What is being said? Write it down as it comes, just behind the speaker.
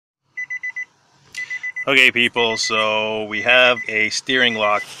Okay people, so we have a steering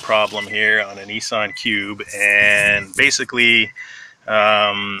lock problem here on a Nissan Cube, and basically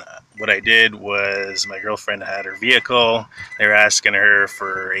what I did was my girlfriend had her vehicle. They were asking her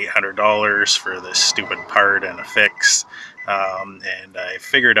for $800 for this stupid part and a fix, and I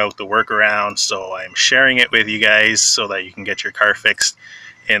figured out the workaround, so I'm sharing it with you guys so that you can get your car fixed.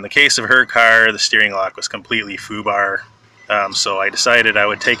 In the case of her car, the steering lock was completely foobar, so I decided I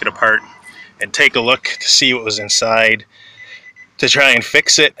would take it apart and take a look to see what was inside to try and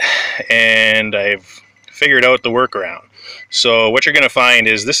fix it, and I've figured out the workaround. So what you're going to find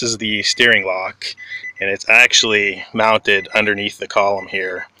is this is the steering lock, and it's actually mounted underneath the column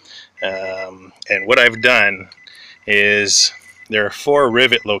here. And what I've done is there are 4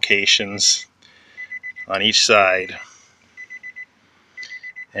 rivet locations on each side,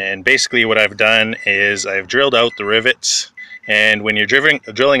 and basically what I've done is I've drilled out the rivets. And when you're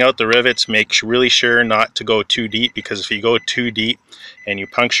drilling out the rivets, make really sure not to go too deep, because if you go too deep and you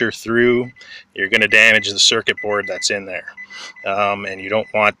puncture through, you're going to damage the circuit board that's in there, and you don't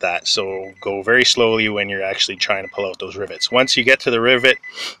want that. So go very slowly when you're actually trying to pull out those rivets. Once you get to the rivet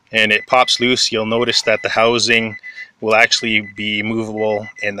and it pops loose, you'll notice that the housing will actually be movable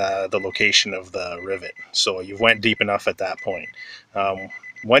in the location of the rivet. So you've went deep enough at that point.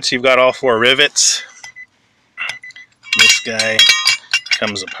 Once you've got all 4 rivets, this guy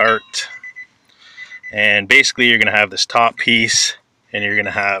comes apart, and basically you're going to have this top piece and you're going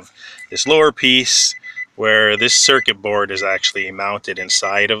to have this lower piece where this circuit board is actually mounted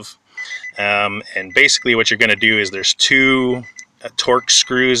inside of, and basically what you're going to do is there's 2 torque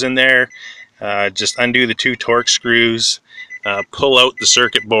screws in there. Just undo the 2 torque screws, pull out the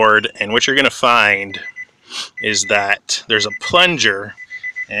circuit board, and what you're going to find is that there's a plunger.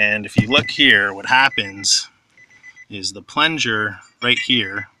 And if you look here, what happens is the plunger right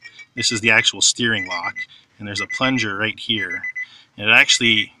here, this is the actual steering lock, and there's a plunger right here, and it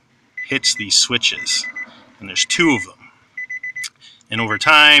actually hits these switches, and there's 2 of them. And over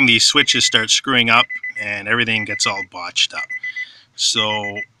time these switches start screwing up and everything gets all botched up.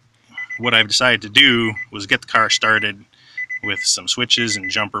 So what I've decided to do was get the car started with some switches and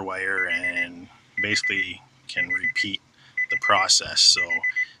jumper wire, and basically can repeat the process. So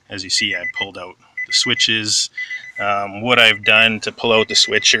as you see, I pulled out the switches. What I've done to pull out the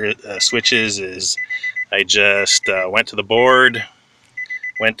switches is I just went to the board,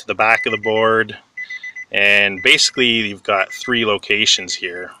 went to the back of the board, and basically you've got 3 locations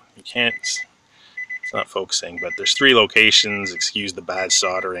here. You can't, it's not focusing, but there's 3 locations. Excuse the bad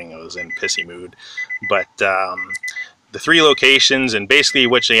soldering, I was in pissy mood. But the 3 locations, and basically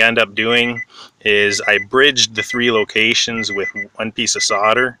what you end up doing is I bridged the 3 locations with 1 piece of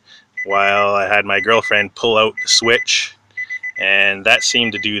solder while I had my girlfriend pull out the switch, and that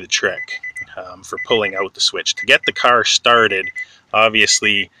seemed to do the trick for pulling out the switch. To get the car started,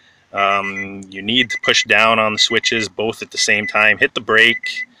 obviously you need to push down on the switches both at the same time. Hit the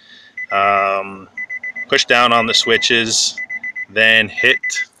brake, push down on the switches, then hit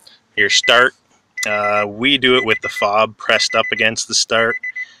your start. We do it with the fob pressed up against the start.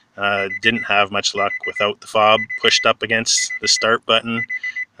 Didn't have much luck without the fob pushed up against the start button.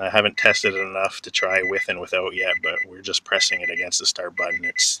 I haven't tested it enough to try with and without yet, but we're just pressing it against the start button.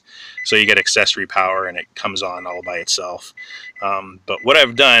 It's so you get accessory power and it comes on all by itself. But what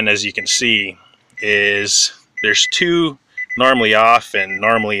I've done, as you can see, is there's 2 normally off and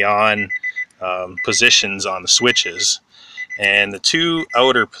normally on positions on the switches, and the 2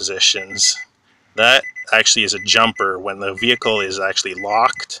 outer positions, that actually is a jumper. When the vehicle is actually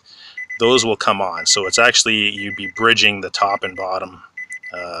locked, those will come on. So it's actually, you'd be bridging the top and bottom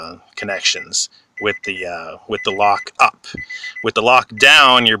connections with the lock up. With the lock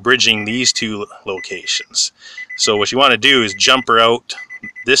down, you're bridging these 2 locations. So what you want to do is jumper out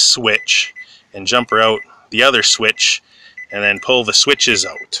this switch and jumper out the other switch, and then pull the switches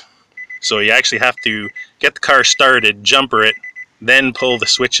out. So you actually have to get the car started, jumper it, then pull the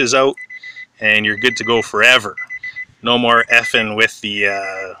switches out, and you're good to go forever. No more effing with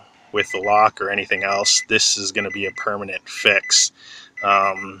the lock or anything else. This is going to be a permanent fix.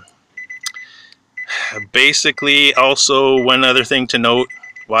 Basically, also one other thing to note,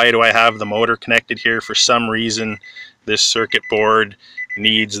 why do I have the motor connected here? For some reason this circuit board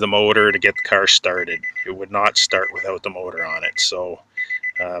needs the motor to get the car started. It would not start without the motor on it. So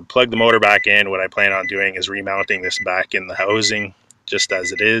plug the motor back in. What I plan on doing is remounting this back in the housing just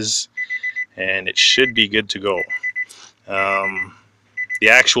as it is, and it should be good to go. The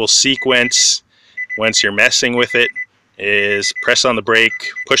actual sequence, once you're messing with it, is press on the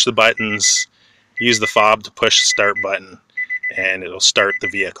brake, push the buttons, use the fob to push the start button, and it'll start the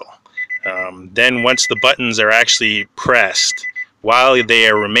vehicle. Then once the buttons are actually pressed, while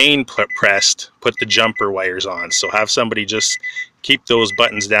they remain pressed, put the jumper wires on. So have somebody just keep those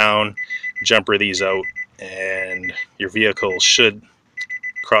buttons down, jumper these out, and your vehicle should,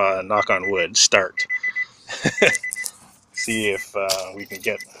 knock on wood, start. See if we can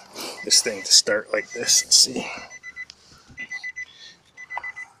get this thing to start like this. Let's see.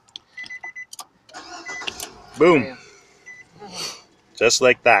 Boom. Just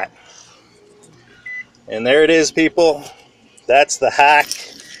like that. And there it is, people. That's the hack.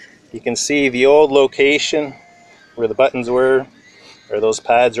 You can see the old location where the buttons were, or those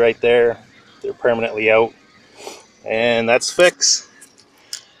pads right there. They're permanently out. And that's fixed.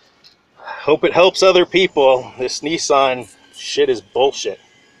 Hope it helps other people. This Nissan shit is bullshit.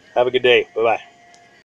 Have a good day. Bye-bye.